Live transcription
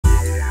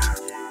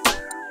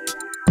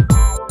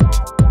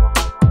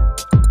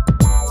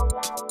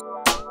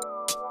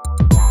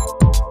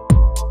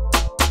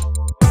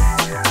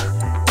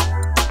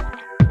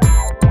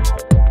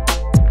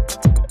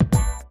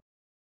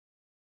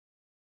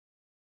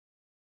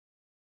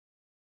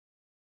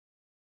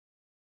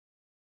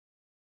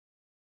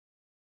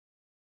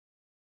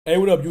Hey,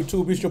 what up,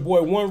 YouTube? It's your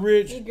boy One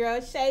Rich. Your girl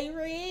Shay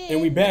Rich.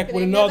 And we back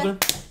with another.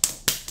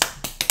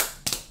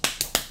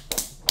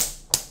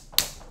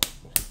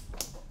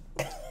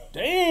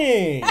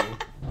 Dang.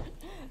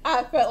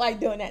 I felt like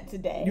doing that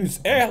today. You was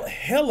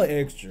hella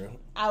extra.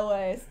 I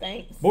was,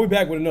 thanks. But we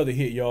back with another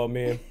hit, y'all,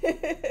 man.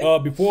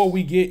 Before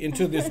we get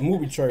into this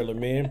movie trailer,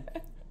 man,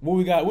 what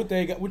we got? What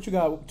you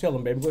got? Tell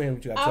them, baby. Go ahead.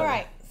 What you got? All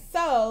right.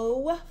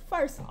 So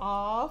first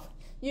off,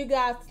 you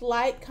guys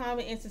like,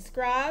 comment, and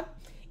subscribe.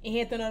 And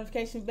hit the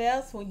notification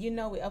bell so when you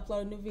know we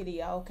upload a new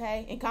video,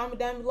 okay? And comment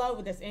down below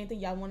if there's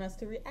anything y'all want us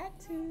to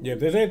react to. Yeah, if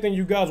there's anything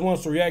you guys want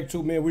us to react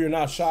to, man, we are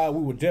not shy.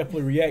 We will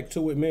definitely react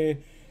to it,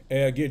 man,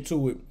 and get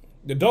to it.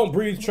 The Don't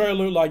Breathe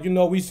trailer, like, you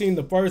know, we seen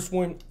the first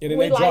one, and then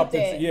they dropped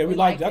it. Yeah, we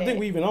liked it. I think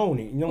we even own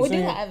it. You know what I'm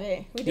saying? We do have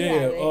it. We do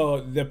have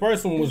it. The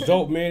first one was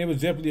dope, man. It was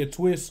definitely a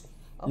twist.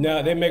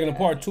 Now they're making a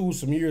part 2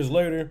 some years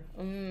later.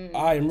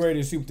 I am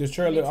ready to see what this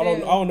trailer. I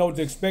don't know what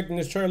to expect in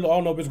this trailer. I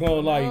don't know if it's gonna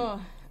like.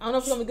 I don't know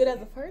if it's gonna be good as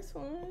the first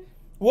one.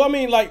 Well, I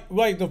mean, like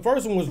the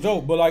first one was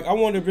dope, but like I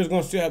wonder if it's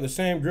gonna still have the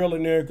same girl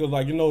in there, because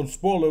like, you know,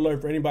 spoiler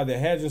alert for anybody that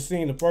hasn't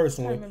seen the first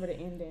one. I remember the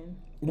ending.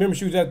 Remember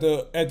she was at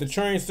the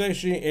train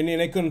station, and then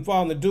they couldn't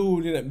find the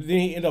dude, and then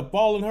he ended up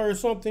following her or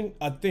something.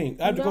 I think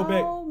I have to go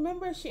back.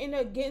 Remember she ended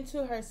up getting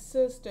to her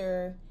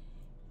sister,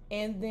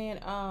 and then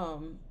I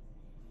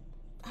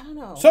don't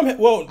know.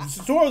 Well,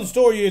 the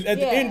story is at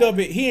the end of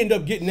it, he ended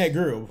up getting that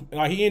girl.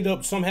 Like he ended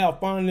up somehow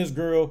finding this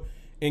girl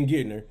and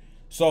getting her.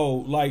 So,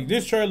 like,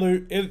 this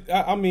trailer, it's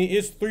a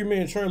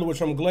 3-minute trailer, which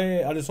I'm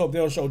glad. I just hope they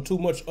don't show too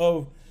much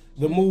of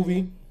the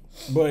movie.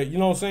 But, you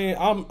know what I'm saying?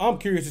 I'm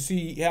curious to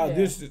see how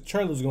this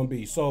trailer is going to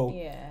be. So,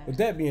 with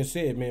that being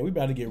said, man, we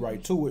about to get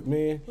right to it,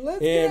 man.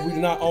 And we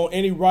do not own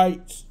any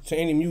rights to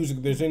any music.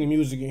 If there's any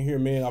music in here,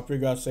 man, I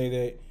figure I'd say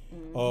that.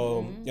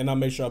 And I'll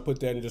make sure I put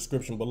that in the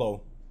description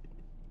below.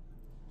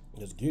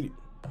 Let's get it.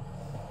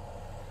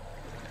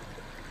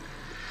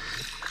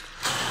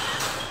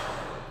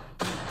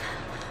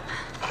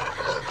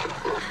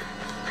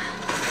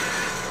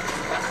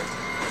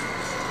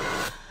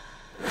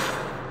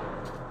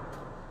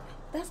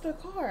 That's their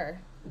car.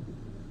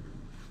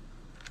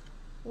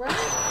 Right?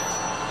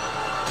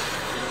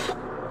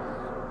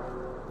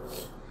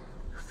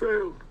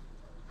 Failed.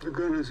 The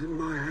gun is in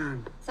my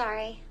hand.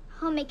 Sorry.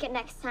 I'll make it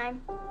next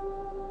time.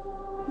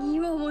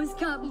 You almost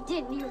got me,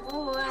 didn't you,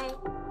 boy?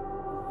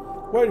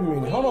 Wait a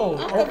minute. Hold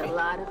on. A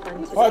lot of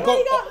fun. Hold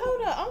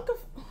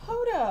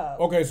up.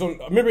 Okay, so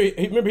remember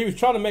he was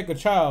trying to make a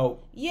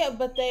child. Yeah,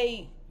 but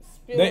they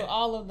spilled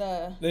all of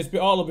the... They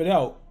spilled all of it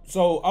out.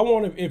 So I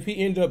wonder if he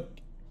ended up,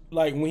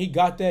 like, when he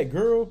got that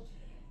girl,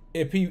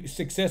 if he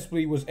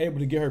successfully was able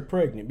to get her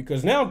pregnant.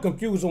 Because now I'm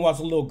confused on what's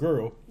a little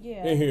girl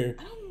in here.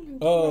 I don't remember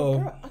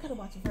girl. I gotta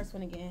watch the first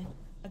one again.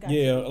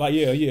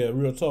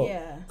 Real talk.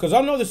 Yeah. Because I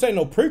know this ain't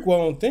no prequel, I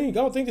don't think.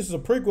 I don't think this is a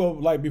prequel,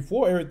 like,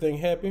 before everything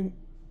happened.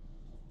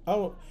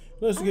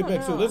 Let's get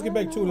back to it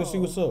and see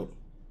what's up.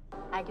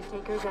 I could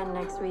take her gun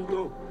next week.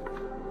 No.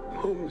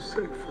 Home is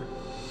safer.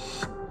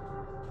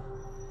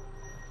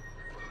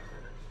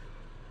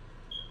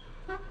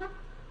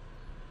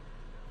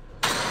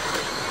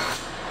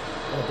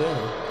 Oh,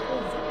 damn.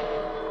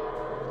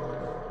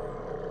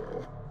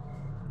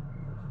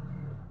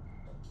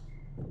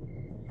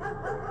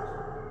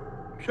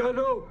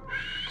 Shadow.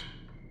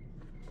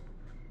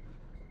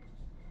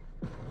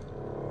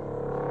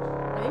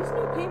 Are these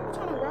new people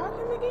trying to rob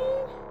him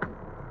again?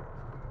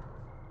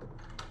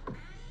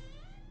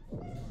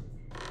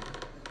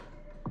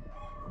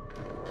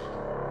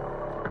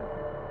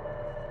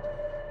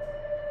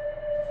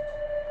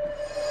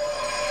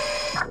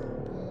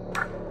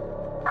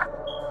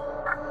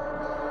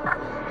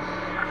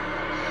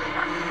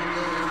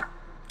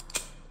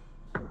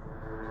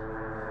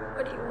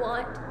 What do you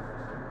want?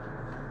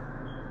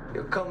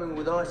 You're coming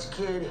with us,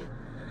 kid.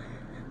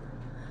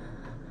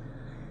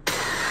 Get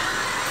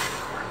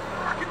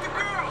the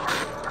girl!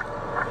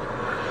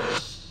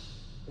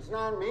 It's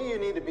not me you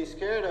need to be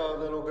scared of,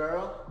 little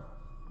girl,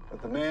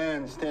 but the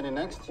man standing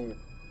next to you.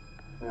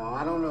 Now,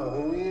 I don't know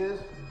who he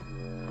is,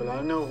 but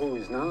I know who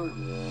he's not.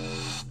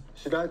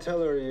 Should I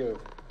tell her or you?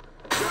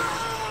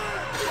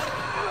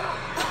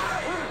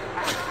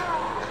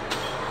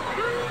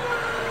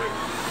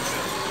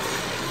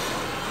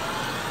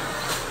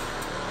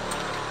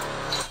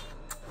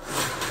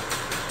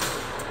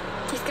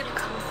 He's gonna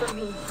come for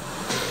me.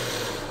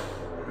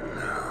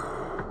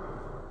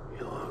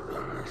 You're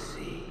gonna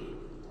see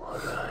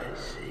what I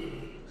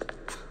see.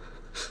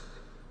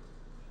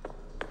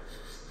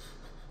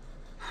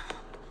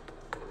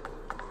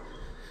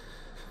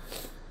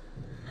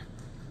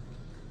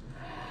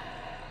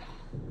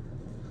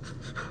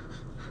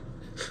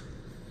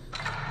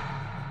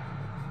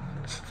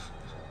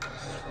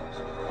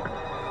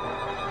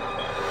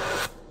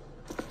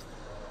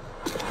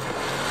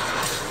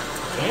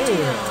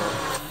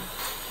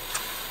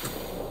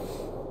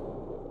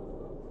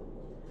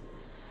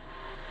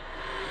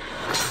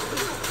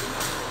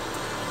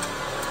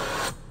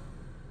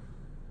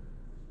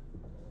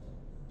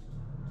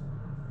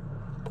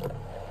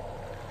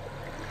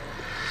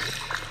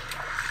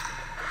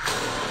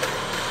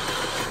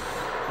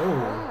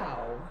 Wow.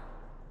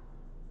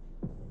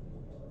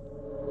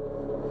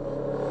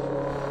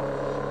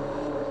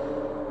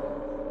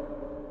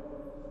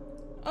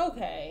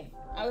 Okay,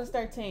 I was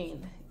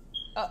 13.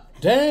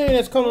 Dang,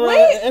 that's coming around.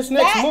 That's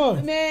next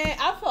month. Man,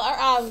 I feel our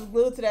eyes was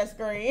glued to that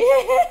screen.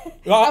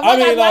 I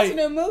mean, watching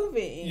a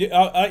movie.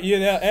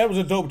 Yeah, that was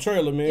a dope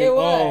trailer, man. It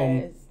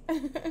was.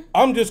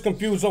 I'm just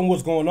confused on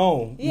what's going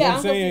on. Yeah, you know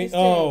what I'm confused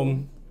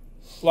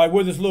too. Like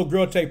where this little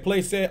girl take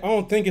place at. I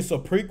don't think it's a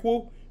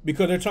prequel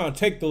because they're trying to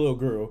take the little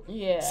girl.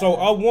 Yeah. So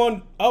I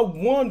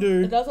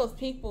wonder. Those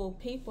people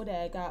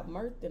that got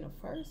murked in the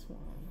first one.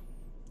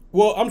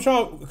 Well, I'm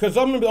trying because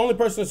I remember the only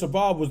person that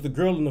survived was the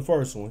girl in the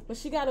first one. But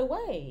she got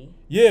away.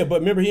 Yeah,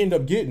 but remember he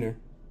ended up getting her.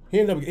 He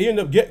ended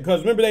up getting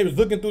because remember they was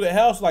looking through the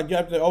house like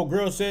after the old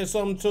girl said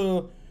something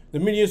to the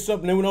media or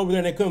something. They went over there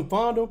and they couldn't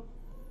find him.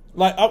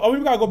 Like we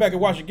gotta go back and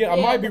watch it again. I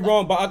might be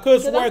wrong, but I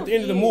could swear at the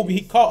end of the movie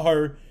he caught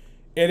her.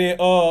 And then,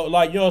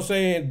 like, you know what I'm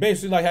saying?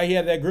 Basically, like how he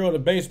had that girl in the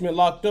basement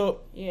locked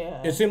up.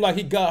 Yeah. It seemed like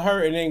he got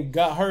her and then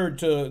got her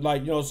to,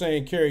 like, you know what I'm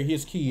saying, carry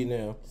his kid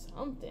now.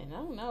 Something. I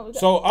don't know.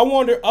 So I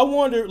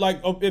wonder,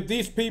 like, if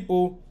these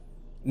people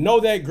know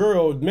that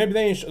girl, maybe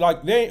they ain't,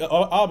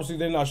 obviously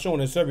they're not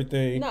showing us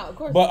everything. No, of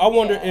course But not. I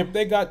wonder if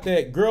they got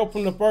that girl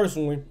from the first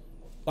one,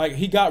 like,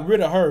 he got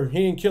rid of her. He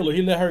didn't kill her.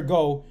 He let her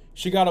go.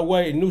 She got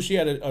away and knew she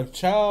had a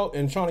child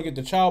and trying to get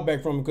the child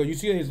back from him because you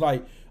see he's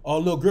like, oh,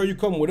 little girl, you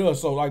coming with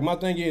us. So, like, my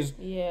thing is,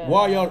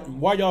 why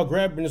y'all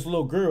grabbing this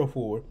little girl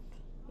for?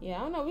 Yeah,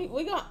 I don't know.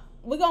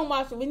 We gonna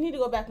watch it. We need to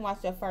go back and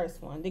watch that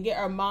first one to get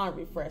our mind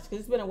refreshed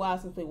because it's been a while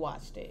since we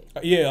watched it.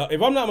 Yeah, if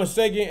I'm not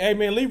mistaken, hey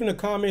man, leave in the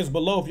comments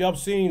below if y'all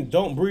seen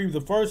 "Don't Breathe" the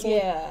first one.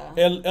 Yeah.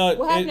 And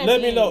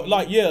let me know.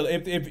 Like, yeah,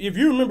 if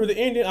you remember the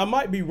ending, I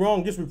might be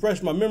wrong. Just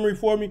refresh my memory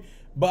for me.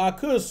 But I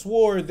could have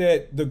swore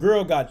that the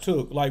girl got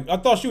took. Like, I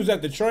thought she was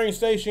at the train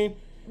station,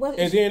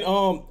 then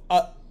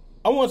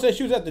I want to say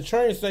she was at the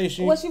train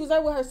station. Well, she was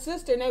there with her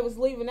sister, and they was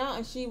leaving out,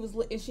 and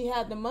she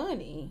had the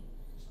money.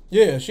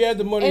 Yeah, she had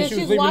the money, and she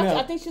was leaving out.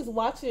 I think she was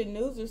watching the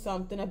news or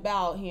something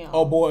about him.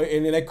 Oh boy,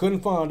 and then they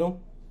couldn't find him.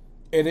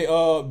 And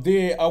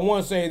then I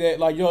want to say that,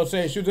 like, you know what I'm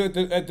saying, she was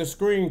at the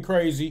screen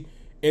crazy,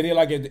 and then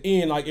like at the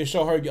end, like it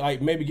showed her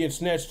like maybe getting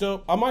snatched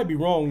up. I might be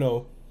wrong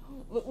though.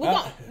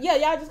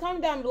 Y'all just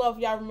comment down below if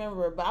y'all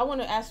remember, but I want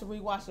to actually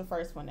rewatch the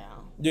first one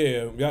now.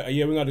 Yeah,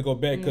 we got to go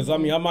back because I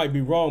mean I might be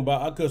wrong, but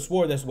I could have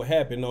swore that's what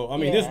happened though. I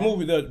mean this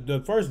movie,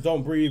 the first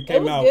Don't Breathe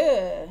came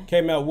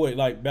out what,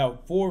 like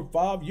about 4 or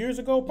 5 years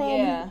ago probably.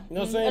 Yeah, you know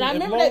what I'm saying. And I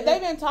remember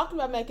they've been talking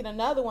about making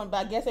another one,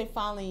 but I guess they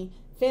finally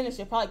finished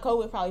it. Probably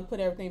COVID probably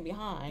put everything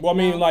behind. Well, I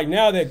mean, like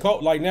now that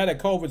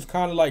COVID's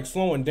kind of like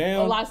slowing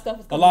down, a lot of stuff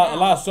is coming out. A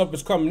lot of stuff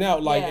is coming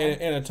out like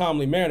in a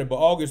timely manner. But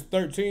August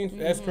 13th,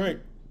 that's great.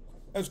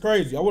 That's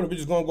crazy. I wonder if it's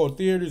just gonna go to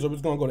theaters or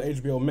it's gonna go to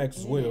HBO Max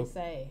as well.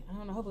 I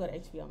don't know. I hope we go to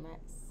HBO Max.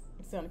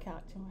 Sit on the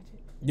couch and watch it.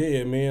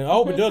 Yeah, man. I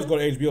hope it does go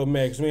to HBO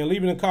Max, man.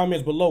 Leave in the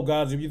comments below,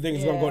 guys, if you think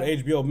it's gonna go to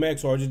HBO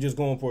Max or is it just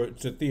going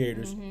to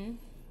theaters.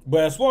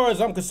 But as far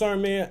as I'm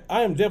concerned, man,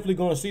 I am definitely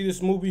gonna see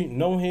this movie.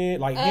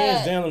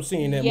 Hands down, I'm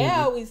seeing that movie.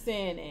 Yeah, we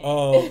seeing it.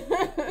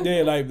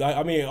 Yeah, like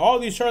I mean, all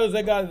these trailers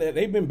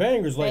they've been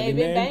bangers lately, man.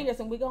 They've been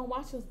bangers, and we gonna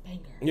watch those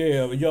bangers.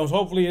 Yeah, yo,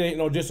 hopefully it ain't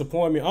no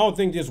disappointment. I don't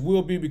think this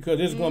will be because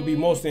this is gonna be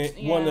one of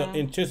the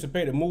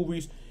anticipated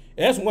movies.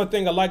 And that's one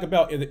thing I like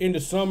about in the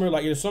summer.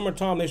 Like in the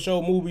summertime, they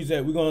show movies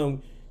that we're gonna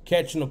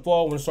catch in the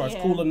fall when it starts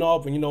cooling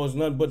off, and it's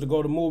nothing but to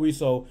go to movies.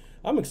 So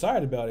I'm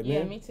excited about it, man.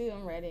 Yeah, me too.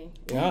 I'm ready.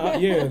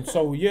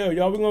 So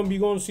y'all, we're gonna be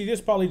going to see this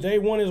probably day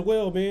one as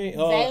well, man.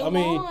 I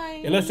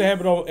mean, unless they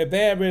have it on, if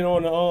they have it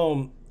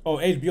on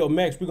HBO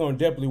Max, we're gonna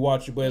definitely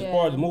watch it. But as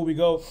far as the movie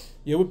go,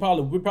 we're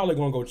probably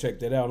gonna go check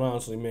that out,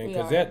 honestly, man,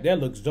 because that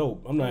looks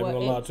dope. I'm not even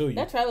gonna lie to you.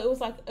 That trailer, it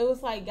was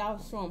like y'all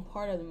was showing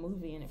part of the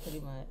movie in it, pretty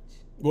much.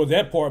 Well,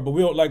 that part, but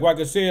we don't like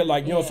I said,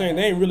 like you know what I'm saying,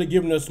 they ain't really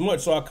giving us much.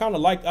 So I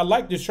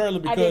like this trailer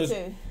because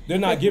they're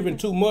not giving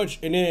too much,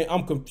 and then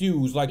I'm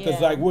confused, like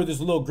because like where this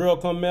little girl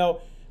come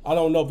out, I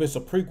don't know if it's a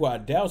prequel. I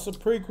doubt it's a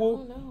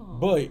prequel,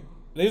 but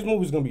this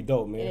movie's gonna be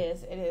dope, man.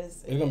 It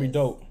is. It's gonna be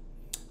dope.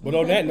 But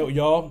on that note,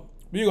 y'all,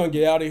 we're gonna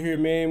get out of here,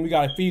 man. We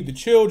gotta feed the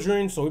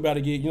children, so we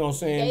gotta get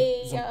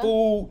some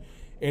food,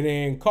 and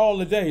then call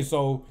it a day.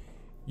 So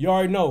you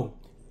already know,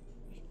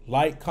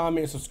 like,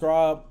 comment,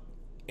 subscribe.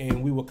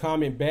 And we will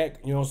comment back.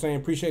 You know what I'm saying?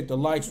 Appreciate the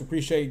likes.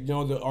 Appreciate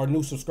our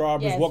new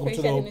subscribers. Yes, welcome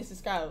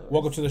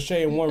to the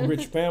Shay and One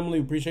Rich family.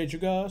 Appreciate you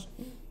guys.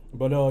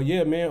 But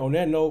yeah, man. On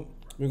that note,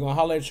 we're gonna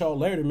holler at y'all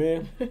later,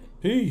 man.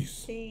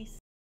 Peace.